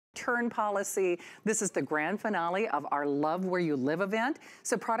return policy. This is the grand finale of our Love Where You Live event.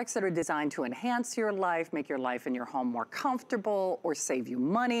 So products that are designed to enhance your life, make your life in your home more comfortable, or save you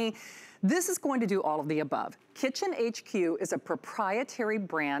money. This is going to do all of the above. Kitchen HQ is a proprietary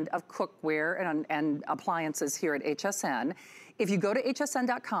brand of cookware and appliances here at HSN. If you go to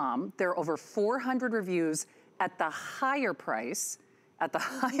hsn.com, there are over 400 reviews at the higher price. At the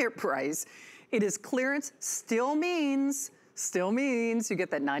higher price, it is clearance, still means you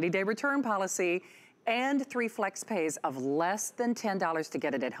get that 90-day return policy and 3 flex pays of less than $10 to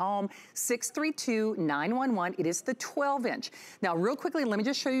get it at home. 632-911, it is the 12-inch. Now, real quickly, let me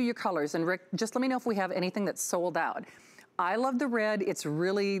just show you your colors, and Rick, just let me know if we have anything that's sold out. I love the red. It's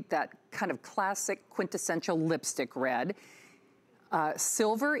really that kind of classic quintessential lipstick red.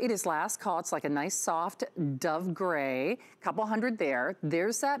 Silver, it is last call. It's like a nice soft dove gray, couple hundred there.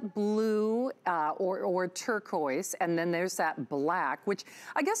 There's that blue or turquoise, and then there's that black, which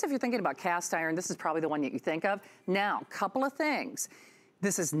I guess if you're thinking about cast iron, this is probably the one that you think of. Now, couple of things.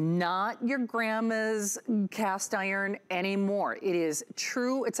 This is not your grandma's cast iron anymore. It is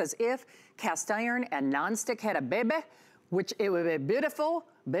true. It's as if cast iron and nonstick had a baby, which it would be beautiful.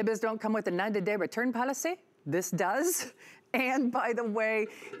 Babies don't come with a 90-day return policy. This does. And by the way,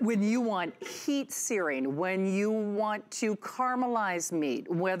 when you want heat searing, when you want to caramelize meat,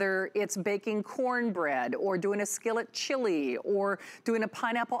 whether it's baking cornbread or doing a skillet chili or doing a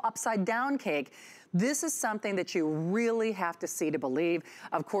pineapple upside down cake, this is something that you really have to see to believe.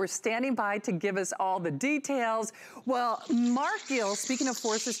 Of course, standing by to give us all the details. Well, Mark Gill, speaking of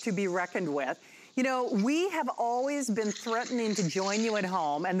forces to be reckoned with, you know, we have always been threatening to join you at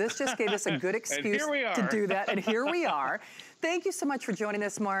home, and this just gave us a good excuse to do that, and here we are. Thank you so much for joining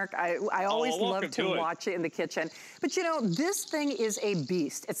us, Mark. I always love to watch it in the kitchen. But you know, this thing is a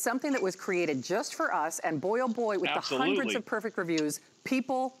beast. It's something that was created just for us, and boy, oh boy, with the hundreds of perfect reviews,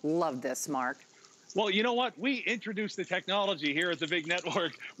 people love this, Mark. Well, you know what? We introduced the technology here at the Big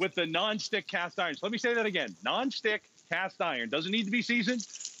Network with the non-stick cast irons. Let me say that again. Non-stick cast iron. Doesn't need to be seasoned.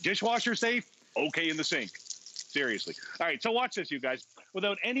 Dishwasher safe. Okay in the sink. Seriously. All right, so watch this, you guys.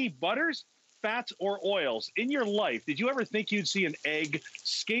 Without any butters, fats, or oils in your life, did you ever think you'd see an egg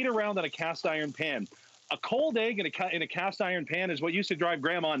skate around in a cast iron pan? A cold egg in a cast iron pan is what used to drive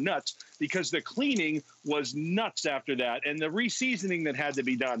Grandma nuts because the cleaning was nuts after that and the reseasoning that had to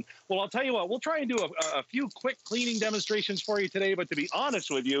be done. Well, I'll tell you what, we'll try and do a few quick cleaning demonstrations for you today, but to be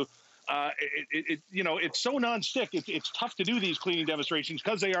honest with you, you know, it's so non-stick, it's tough to do these cleaning demonstrations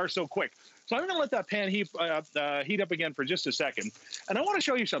because they are so quick. So I'm going to let that pan heat up again for just a second. And I want to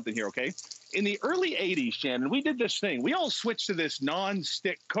show you something here, okay? In the early 80s, Shannon, we did this thing. We all switched to this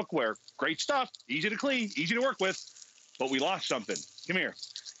non-stick cookware. Great stuff, easy to clean, easy to work with, but we lost something. Come here.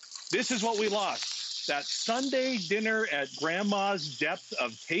 This is what we lost. That Sunday dinner at Grandma's depth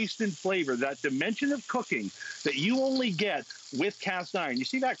of taste and flavor, that dimension of cooking that you only get with cast iron. You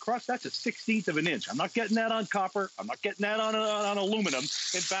see that crust? That's a 1/16 of an inch. I'm not getting that on copper. I'm not getting that on aluminum.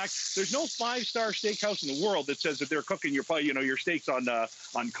 In fact, there's no 5-star steakhouse in the world that says that they're cooking your steaks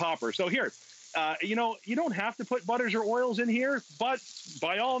on copper. So here, you know, you don't have to put butters or oils in here, but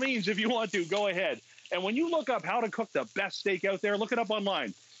by all means, if you want to, go ahead. And when you look up how to cook the best steak out there, look it up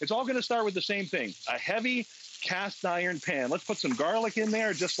online. It's all going to start with the same thing, a heavy cast iron pan. Let's put some garlic in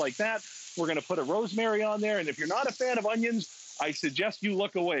there just like that. We're going to put a rosemary on there. And if you're not a fan of onions, I suggest you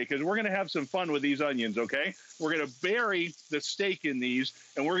look away because we're going to have some fun with these onions, okay? We're going to bury the steak in these,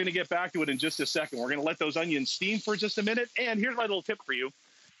 and we're going to get back to it in just a second. We're going to let those onions steam for just a minute. And here's my little tip for you.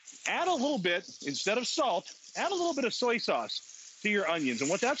 Add a little bit, instead of salt, add a little bit of soy sauce to your onions. And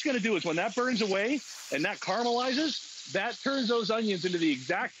what that's going to do is when that burns away and that caramelizes, that turns those onions into the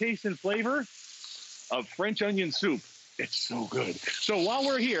exact taste and flavor of French onion soup. It's so good. So while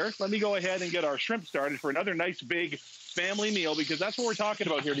we're here, let me go ahead and get our shrimp started for another nice big family meal, because that's what we're talking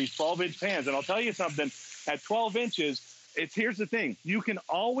about here, these 12-inch pans. And I'll tell you something, at 12 inches, here's the thing. You can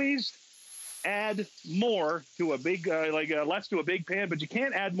always add more to a big, less to a big pan, but you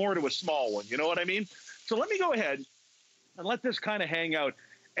can't add more to a small one. You know what I mean? So let me go ahead and let this kind of hang out.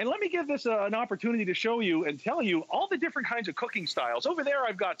 And let me give this an opportunity to show you and tell you all the different kinds of cooking styles. Over there,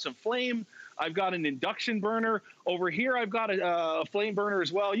 I've got some flame. I've got an induction burner. Over here, I've got a flame burner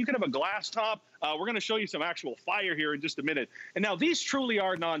as well. You can have a glass top. We're going to show you some actual fire here in just a minute. And now these truly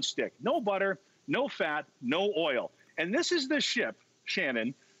are non-stick. No butter, no fat, no oil. And this is the ship,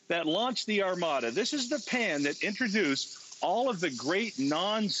 Shannon, that launched the Armada. This is the pan that introduced all of the great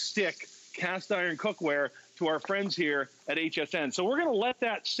non-stick cast iron cookware to our friends here at HSN. So we're going to let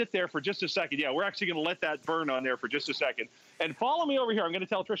that sit there for just a second. Yeah, we're actually going to let that burn on there for just a second. And follow me over here. I'm going to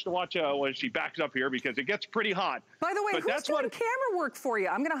tell Trish to watch when she backs up here because it gets pretty hot. By the way, who's doing camera work for you?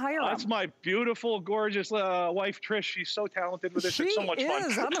 I'm going to hire him. That's my beautiful, gorgeous wife, Trish. She's so talented with this. It's so much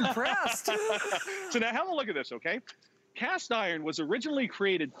fun. I'm impressed. So now have a look at this, okay? Cast iron was originally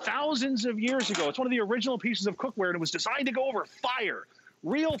created thousands of years ago. It's one of the original pieces of cookware, and it was designed to go over fire.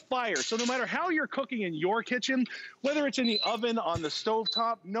 Real fire. So no matter how you're cooking in your kitchen, whether it's in the oven, on the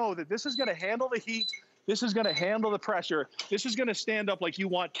stovetop, know that this is going to handle the heat. This is going to handle the pressure. This is going to stand up like you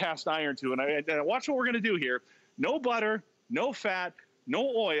want cast iron to. And watch what we're going to do here. No butter, no fat,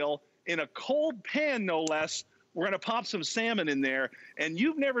 no oil. In a cold pan, no less. We're going to pop some salmon in there. And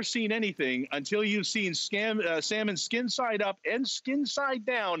you've never seen anything until you've seen salmon skin side up and skin side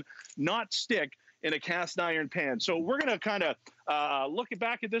down not stick in a cast iron pan. So we're going to kind of look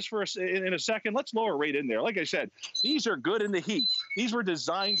back at this for in a second. Let's lower right in there. Like I said, these are good in the heat. These were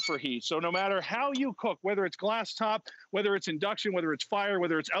designed for heat. So no matter how you cook, whether it's glass top, whether it's induction, whether it's fire,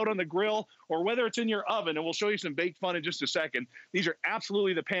 whether it's out on the grill, or whether it's in your oven, and we'll show you some baked fun in just a second, these are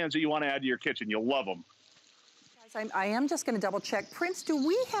absolutely the pans that you want to add to your kitchen. You'll love them. I am just going to double check. Prince, do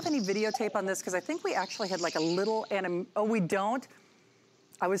we have any videotape on this? Because I think we actually had like a little oh, we don't?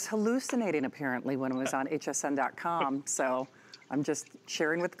 I was hallucinating apparently when it was on hsn.com, so I'm just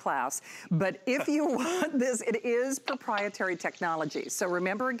sharing with class. But if you want this, it is proprietary technology. So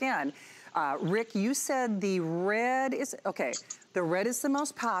remember again, Rick, you said the red is, okay, the red is the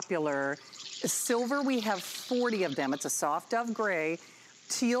most popular. Silver, we have 40 of them. It's a soft dove gray.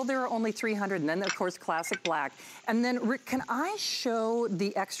 Teal, there are only 300, and then of course classic black. And then Rick, can I show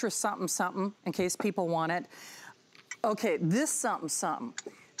the extra something something in case people want it? Okay, this something something.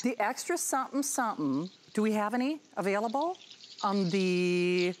 The extra something something, do we have any available on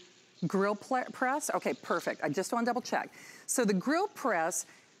the grill press? Okay, perfect. I just want to double check. So the grill press,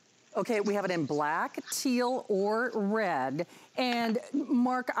 okay, we have it in black, teal, or red. And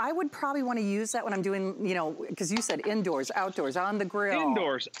Mark, I would probably want to use that when I'm doing, you know, because you said indoors, outdoors, on the grill.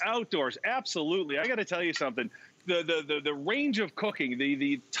 Indoors, outdoors, absolutely. I got to tell you something. The range of cooking,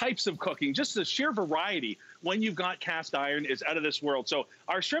 the types of cooking, just the sheer variety when you've got cast iron is out of this world. So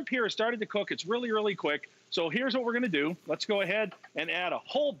our shrimp here has started to cook. It's really, really quick. So here's what we're going to do. Let's go ahead and add a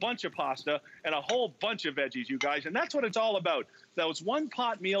whole bunch of pasta and a whole bunch of veggies, you guys. And that's what it's all about. Those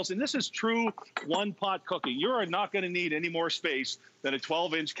one-pot meals, and this is true one-pot cooking. You are not going to need any more space than a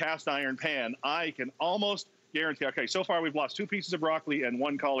 12-inch cast iron pan. I can almost guarantee. Okay, so far we've lost 2 pieces of broccoli and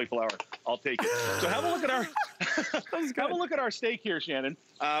 1 cauliflower. I'll take it. So have a look at our have a look at our steak here, Shannon.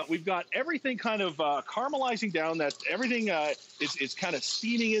 We've got everything kind of caramelizing down. That everything is kind of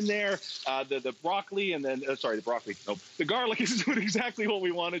steaming in there. The broccoli and then the garlic is doing exactly what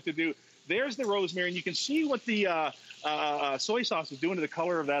we wanted to do. There's the rosemary, and you can see what the soy sauce is doing to the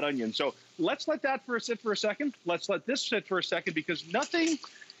color of that onion. So let's let that sit for a second. Let's let this sit for a second, because nothing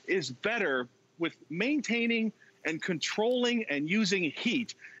is better with maintaining and controlling and using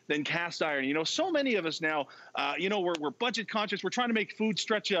heat than cast iron. You know, so many of us now, you know, we're budget conscious. We're trying to make food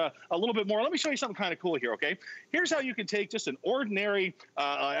stretch a little bit more. Let me show you something kind of cool here, okay? Here's how you can take just an ordinary,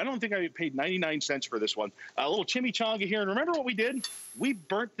 I don't think I paid 99 cents for this one, a little chimichanga here. And remember what we did? We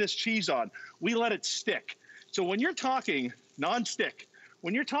burnt this cheese on. We let it stick. So when you're talking non-stick,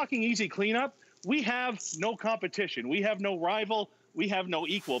 when you're talking easy cleanup, we have no competition. We have no rival. We have no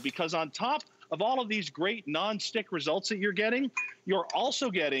equal, because on top of all of these great non-stick results that you're getting, you're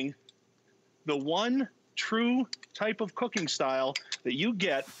also getting the one true type of cooking style that you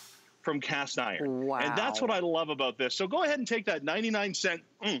get from cast iron. Wow. And that's what I love about this. So go ahead and take that 99-cent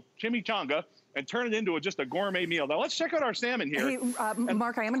chimichanga and turn it into just a gourmet meal. Now let's check out our salmon here. Hey,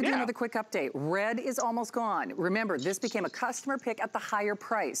 Mark, I am gonna do another quick update. Red is almost gone. Remember, this became a customer pick at the higher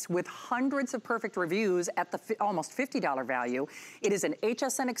price with hundreds of perfect reviews at the almost $50 value. It is an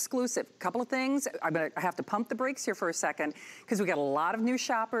HSN exclusive. Couple of things, I'm gonna have to pump the brakes here for a second, because we got a lot of new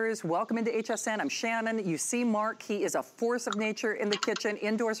shoppers. Welcome into HSN, I'm Shannon. You see Mark, he is a force of nature in the kitchen,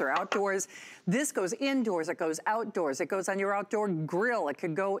 indoors or outdoors. This goes indoors, it goes outdoors, it goes on your outdoor grill, it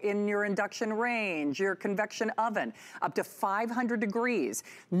could go in your induction range, your convection oven, up to 500 degrees.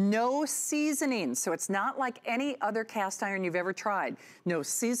 No seasoning, so it's not like any other cast iron you've ever tried. No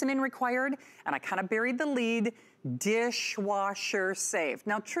seasoning required, and I kind of buried the lead. dishwasher safe.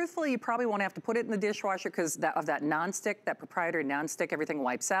 Now, truthfully, you probably won't have to put it in the dishwasher because of that nonstick, that proprietary nonstick, everything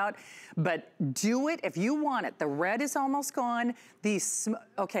wipes out. But do it if you want it. The red is almost gone.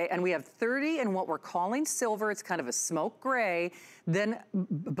 Okay, and we have 30 in what we're calling silver. It's kind of a smoke gray. Then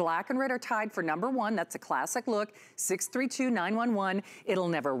black and red are tied for number 1. That's a classic look. 632911. It'll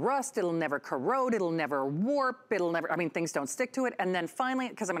never rust. It'll never corrode. It'll never warp. It'll never, I mean, things don't stick to it. And then finally,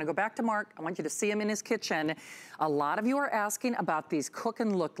 because I'm going to go back to Mark, I want you to see him in his kitchen. A lot of you are asking about these cook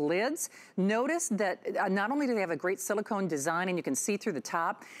and look lids. Notice that not only do they have a great silicone design and you can see through the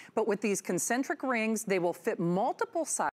top, but with these concentric rings, they will fit multiple sizes.